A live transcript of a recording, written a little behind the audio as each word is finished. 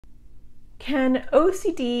Can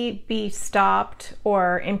OCD be stopped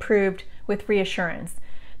or improved with reassurance?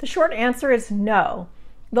 The short answer is no.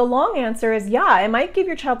 The long answer is yeah, it might give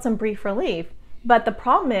your child some brief relief, but the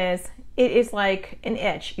problem is it is like an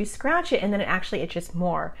itch. You scratch it and then it actually itches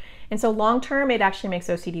more. And so long term, it actually makes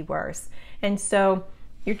OCD worse. And so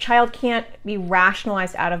your child can't be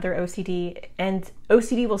rationalized out of their OCD, and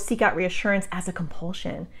OCD will seek out reassurance as a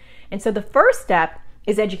compulsion. And so the first step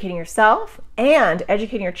is educating yourself and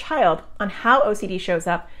educating your child on how OCD shows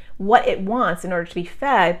up, what it wants in order to be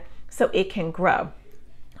fed so it can grow.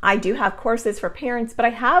 I do have courses for parents, but I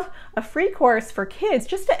have a free course for kids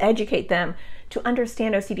just to educate them to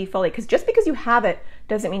understand OCD fully, because just because you have it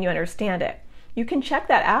doesn't mean you understand it. You can check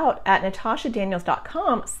that out at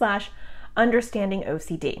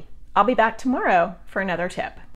natashadaniels.com/understandingOCD. I'll be back tomorrow for another tip.